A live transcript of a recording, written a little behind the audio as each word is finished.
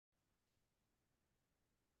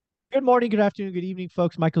Good morning, good afternoon, good evening,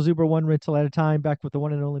 folks. Michael Zuber, one rental at a time, back with the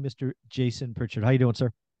one and only Mr. Jason Pritchard. How you doing,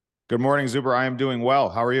 sir? Good morning, Zuber. I am doing well.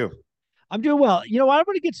 How are you? I'm doing well. You know, I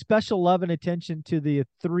want to get special love and attention to the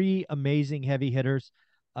three amazing heavy hitters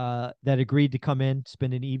that agreed to come in,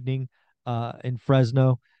 spend an evening in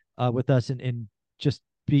Fresno with us, and just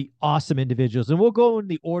be awesome individuals. And we'll go in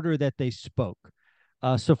the order that they spoke.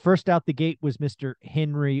 So first out the gate was Mr.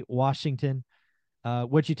 Henry Washington.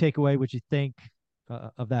 What'd you take away? What'd you think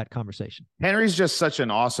of that conversation? Henry's just such an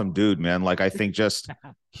awesome dude, man. Like, I think just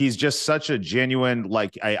he's just such a genuine,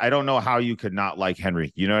 like, I don't know how you could not like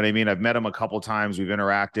Henry. You know what I mean? I've met him a couple times, we've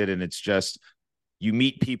interacted, and it's just you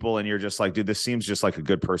meet people and you're just like, dude, this seems just like a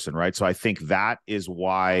good person, right? So I think that is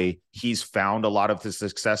why he's found a lot of the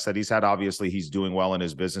success that he's had. Obviously, he's doing well in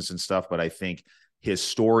his business and stuff, but I think his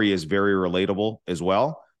story is very relatable as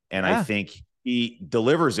well. And I Yeah. think he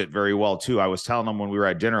delivers it very well too. I was telling him when we were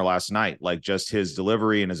at dinner last night, like just his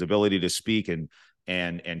delivery and his ability to speak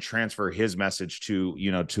and transfer his message to,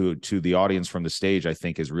 to the audience from the stage, I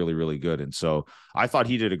think is really, really good. And so I thought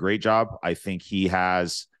he did a great job. I think he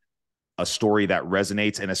has a story that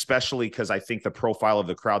resonates, and especially because I think the profile of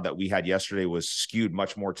the crowd that we had yesterday was skewed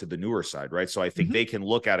much more to the newer side, right? So I think Mhm. they can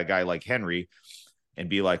look at a guy like Henry and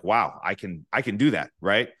be like, wow, I can do that,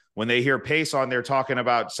 right? When they hear Pace on there talking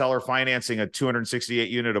about seller financing a 268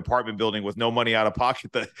 unit apartment building with no money out of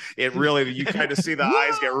pocket, it really, you kind of see the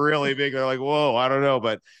eyes get Whoa! really big. They're like, whoa, I don't know.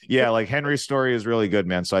 But yeah, like Henry's story is really good,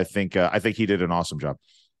 man. So I think he did an awesome job.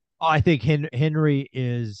 I think Henry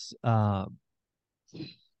is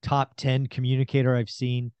top 10 communicator I've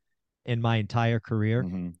seen in my entire career,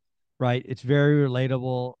 Mm-hmm. right? It's very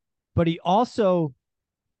relatable, but he also,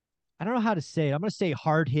 I don't know how to say it. I'm going to say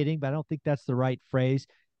hard hitting, but I don't think that's the right phrase.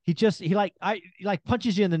 He like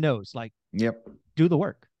punches you in the nose, like Yep. do the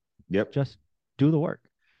work, Yep. just do the work.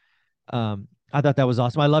 I thought that was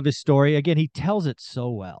awesome. I love his story. Again, he tells it so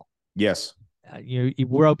well. Yes. He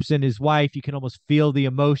ropes in his wife. You can almost feel the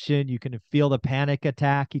emotion. You can feel the panic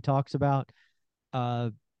attack he talks about. Uh,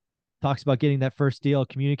 talks about getting that first deal,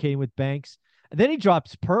 communicating with banks, and then he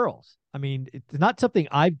drops pearls. I mean, it's not something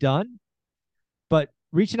I've done, but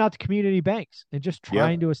reaching out to community banks and just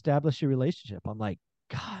trying Yep. to establish a relationship. I'm like,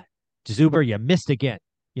 God, Zuber, you missed again.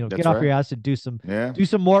 Get That's off right. your ass and Yeah. do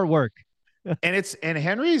some more work. And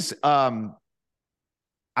Henry's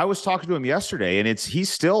I was talking to him yesterday, and he's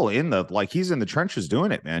still in the, like, he's in the trenches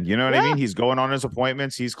doing it, man. You know what I Yeah, mean? He's going on his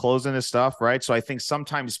appointments, he's closing his stuff, right? So I think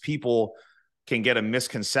sometimes people can get a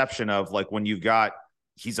misconception of, like, when you've got,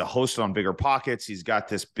 he's a host on Bigger Pockets, he's got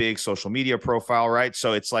this big social media profile, right?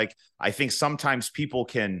 So it's like, I think sometimes people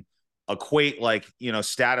can equate, like,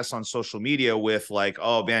 status on social media with, like,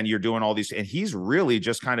 oh man, you're doing all these, and he's really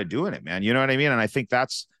just kind of doing it, man. You know what I mean? And I think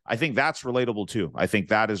that's relatable too. I think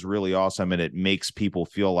that is really awesome, and it makes people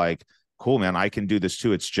feel like, cool, man, I can do this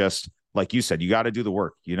too. It's just like you said, you got to do the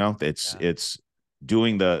work. yeah, It's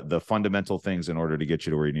doing the fundamental things in order to get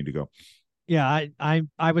you to where you need to go. yeah.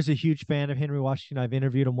 I was a huge fan of Henry Washington. I've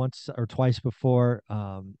interviewed him once or twice before.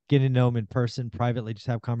 Getting to know him in person, privately, just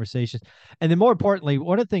have conversations, and then more importantly,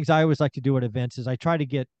 one of the things I always like to do at events is I try to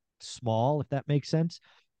get small, if that makes sense,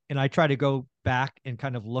 and I try to go back and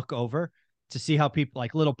kind of look over to see how people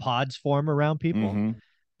like little pods form around people. Mm-hmm.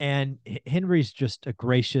 And Henry's just a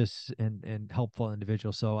gracious and helpful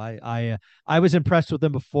individual. So I was impressed with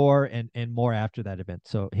him before and more after that event.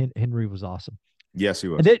 So Henry was awesome. Yes, he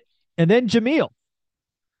And was. then and then Jameel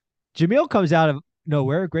comes out of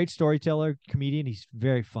nowhere, a great storyteller, comedian. He's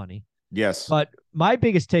very funny. Yes. But my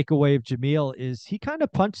biggest takeaway of Jameel is he kind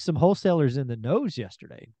of punched some wholesalers in the nose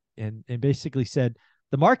yesterday and basically said,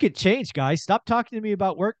 the market changed, guys. Stop talking to me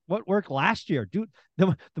about what worked last year. Do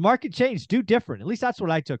the market changed. Do different. At least that's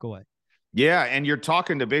what I took away. Yeah, and you're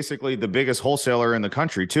talking to basically the biggest wholesaler in the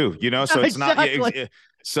country too. So it's not. Exactly.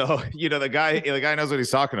 So the guy knows what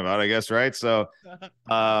he's talking about, I guess, right? So,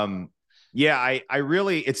 um, yeah, I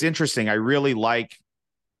really, it's interesting. I really like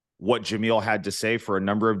what Jameel had to say for a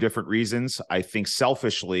number of different reasons. I think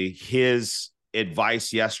selfishly, his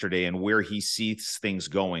advice yesterday and where he sees things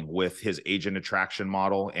going with his agent attraction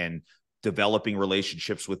model and developing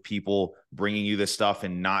relationships with people, bringing you this stuff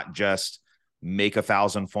and not just make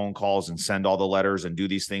 1,000 phone calls and send all the letters and do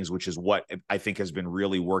these things, which is what I think has been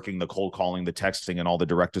really working, the cold calling, the texting, and all the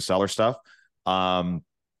direct to seller stuff. Um,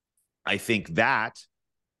 I think that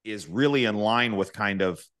is really in line with kind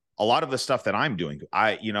of a lot of the stuff that I'm doing.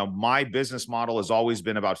 My business model has always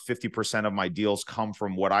been about 50% of my deals come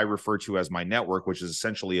from what I refer to as my network, which is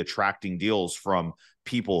essentially attracting deals from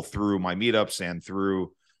people through my meetups and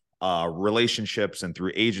through relationships and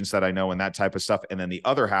through agents that I know and that type of stuff. And then the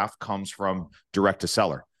other half comes from direct to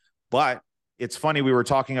seller. But it's funny. We were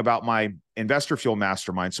talking about my Investor Fuel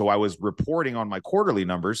Mastermind. So I was reporting on my quarterly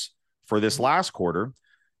numbers for this last quarter,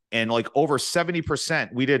 and like over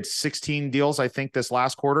 70%, we did 16 deals, I think, this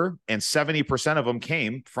last quarter, and 70% of them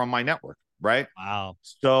came from my network, right? Wow.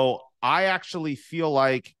 So I actually feel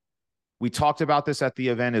like we talked about this at the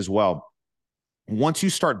event as well. Once you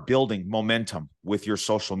start building momentum with your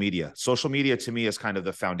social media to me is kind of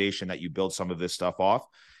the foundation that you build some of this stuff off.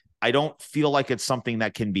 I don't feel like it's something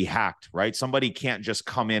that can be hacked, right? Somebody can't just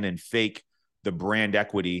come in and fake the brand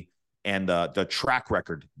equity and the track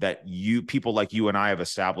record that people like you and I have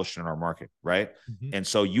established in our market, right? Mm-hmm. And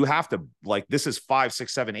so you have to, like, this is 5,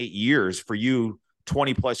 6, 7, 8 years for you,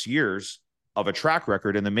 20 plus years of a track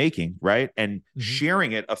record in the making, right? And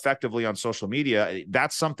sharing it effectively on social media,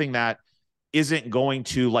 that's something that isn't going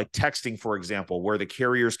to, like texting, for example, where the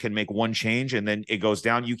carriers can make one change and then it goes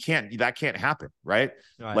down. That can't happen, right?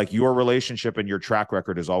 Like your relationship and your track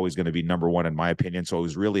record is always going to be number one, in my opinion. So it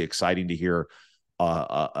was really exciting to hear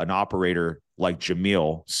an operator like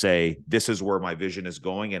Jamil say, this is where my vision is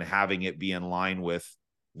going, and having it be in line with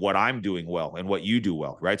what I'm doing well and what you do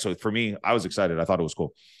well, right? So for me, I was excited. I thought it was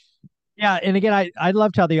cool. Yeah. And again, I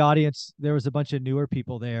loved how the audience, there was a bunch of newer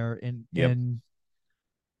people there, and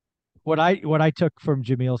what I took from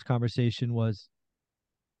Jamil's conversation was,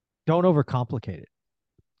 don't overcomplicate it.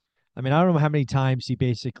 I mean, I don't know how many times he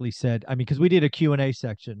basically said, I mean, because we did a Q&A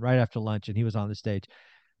section right after lunch and he was on the stage.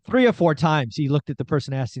 3 or 4 times he looked at the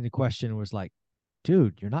person asking the question and was like,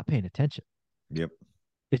 dude, you're not paying attention. Yep.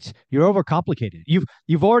 You're overcomplicated.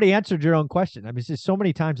 You've already answered your own question. I mean, it's just so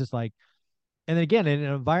many times it's like, and then again, in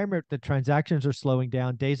an environment that transactions are slowing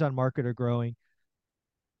down, days on market are growing,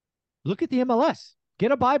 look at the MLS.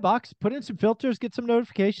 Get a buy box, put in some filters, get some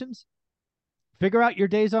notifications, figure out your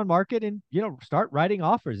days on market, and, start writing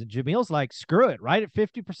offers. And Jamil's like, screw it, right at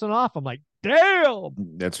 50% off. I'm like, damn.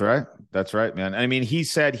 That's right. That's right, man. I mean, he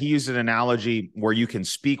said, he used an analogy where you can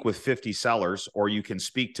speak with 50 sellers, or you can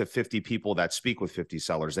speak to 50 people that speak with 50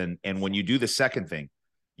 sellers. And when you do the second thing,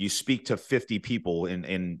 you speak to 50 people,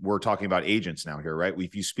 and we're talking about agents now here, right?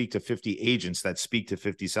 If you speak to 50 agents that speak to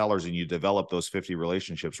 50 sellers and you develop those 50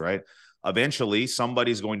 relationships, right? Eventually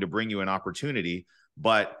somebody's going to bring you an opportunity,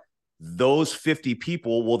 but those 50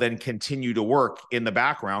 people will then continue to work in the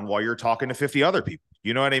background while you're talking to 50 other people.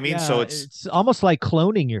 You know what I mean? Yeah, so it's almost like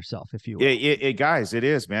cloning yourself, if you will. Guys, it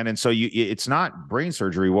is, man. And so it's not brain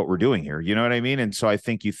surgery what we're doing here. You know what I mean? And so I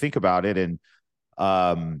think you think about it, and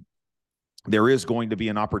there is going to be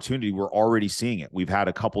an opportunity. We're already seeing it. We've had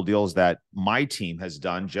a couple deals that my team has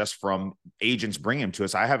done just from agents bringing them to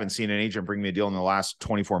us. I haven't seen an agent bring me a deal in the last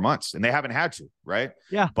 24 months, and they haven't had to, right?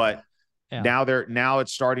 Yeah. But now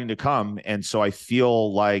it's starting to come. And so I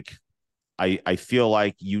feel like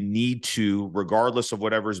you need to, regardless of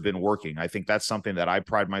whatever's been working. I think that's something that I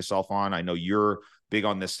pride myself on. I know you're big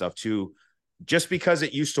on this stuff too. Just because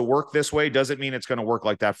it used to work this way doesn't mean it's going to work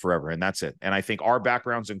like that forever. And that's it. And I think our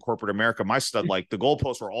backgrounds in corporate America, like the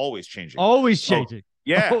goalposts are always changing. Always changing.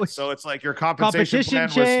 Yeah. Always. So it's like your compensation plan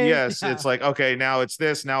was, yes. Yeah. It's like, okay, now it's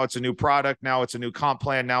this, now it's a new product. Now it's a new comp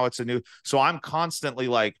plan. Now it's a new, so I'm constantly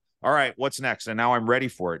like, all right, what's next? And now I'm ready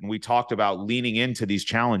for it. And we talked about leaning into these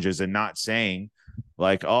challenges and not saying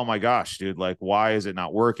like, oh my gosh, dude, like, why is it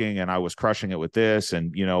not working? And I was crushing it with this,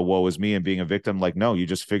 and woe is me and being a victim. Like, no, you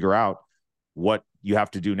just figure out what you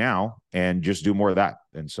have to do now and just do more of that.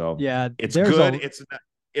 And so it's good.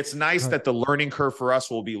 It's nice that the learning curve for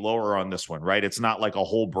us will be lower on this one, right? It's not like a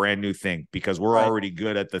whole brand new thing, because we're already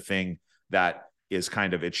good at the thing that is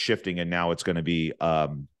kind of, it's shifting. And now it's going to be,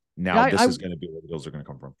 this is going to be where the deals are going to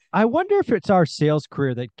come from. I wonder if it's our sales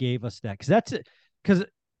career that gave us that. Because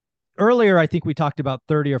earlier, I think we talked about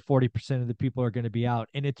 30 or 40% of the people are going to be out,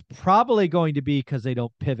 and it's probably going to be because they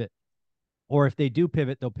don't pivot. Or if they do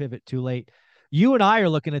pivot, they'll pivot too late. You and I are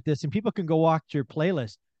looking at this, and people can go watch your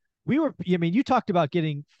playlist. You talked about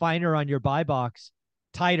getting finer on your buy box,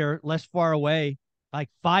 tighter, less far away, like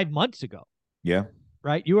 5 months ago. Yeah.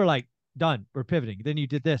 Right. You were like, done, we're pivoting. Then you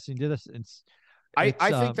did this and did this. I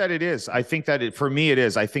think that it is. I think that for me, it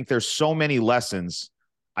is. I think there's so many lessons.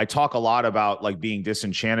 I talk a lot about like being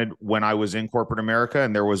disenchanted when I was in corporate America,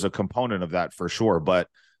 and there was a component of that for sure. But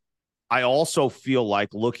I also feel like,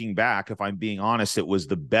 looking back, if I'm being honest, it was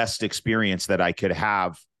the best experience that I could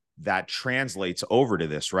have that translates over to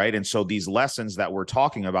this, right? And so these lessons that we're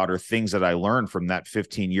talking about are things that I learned from that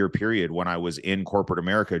 15-year period when I was in corporate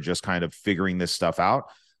America, just kind of figuring this stuff out.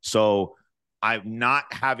 So I'm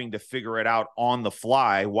not having to figure it out on the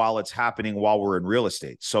fly while it's happening while we're in real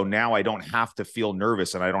estate. So now I don't have to feel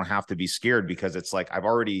nervous, and I don't have to be scared, because it's like, I've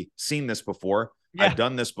already seen this before. Yeah. I've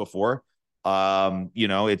done this before.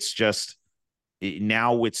 It's just,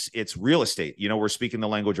 now it's real estate. We're speaking the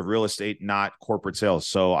language of real estate, not corporate sales.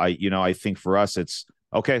 So I think for us, it's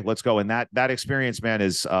okay, let's go. And that experience, man,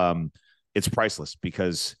 is it's priceless,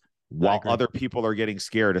 because while other people are getting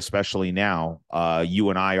scared, especially now, you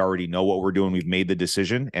and I already know what we're doing. We've made the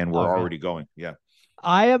decision and we're already going. Yeah.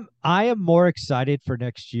 I am more excited for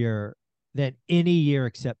next year than any year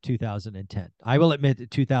except 2010. I will admit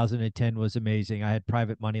that 2010 was amazing. I had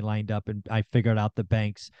private money lined up and I figured out the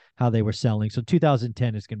banks, how they were selling. So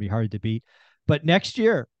 2010 is going to be hard to beat. But next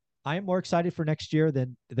year, I am more excited for next year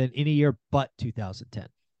than any year but 2010.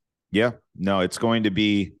 Yeah. No, it's going to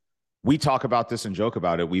be, we talk about this and joke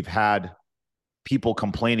about it. We've had people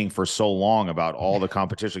complaining for so long about all the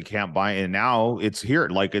competition can't buy, and now it's here.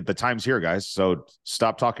 Like, the time's here, guys. So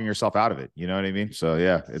stop talking yourself out of it. You know what I mean? So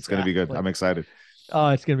yeah, it's going to be good. I'm excited. Oh,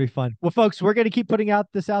 it's going to be fun. Well, folks, we're going to keep putting out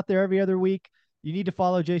there every other week. You need to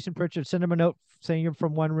follow Jason Pritchard. Send him a note saying you're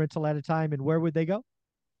from One Rental at a Time. And where would they go?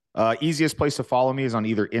 Easiest place to follow me is on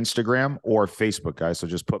either Instagram or Facebook, guys. So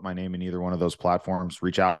just put my name in either one of those platforms.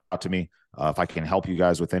 Reach out to me. If I can help you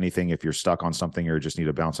guys with anything, if you're stuck on something or just need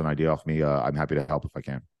to bounce an idea off me, I'm happy to help if I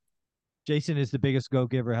can. Jason is the biggest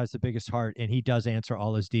go-giver, has the biggest heart, and he does answer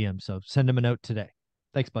all his DMs. So send him a note today.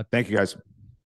 Thanks, bud. Thank you, guys.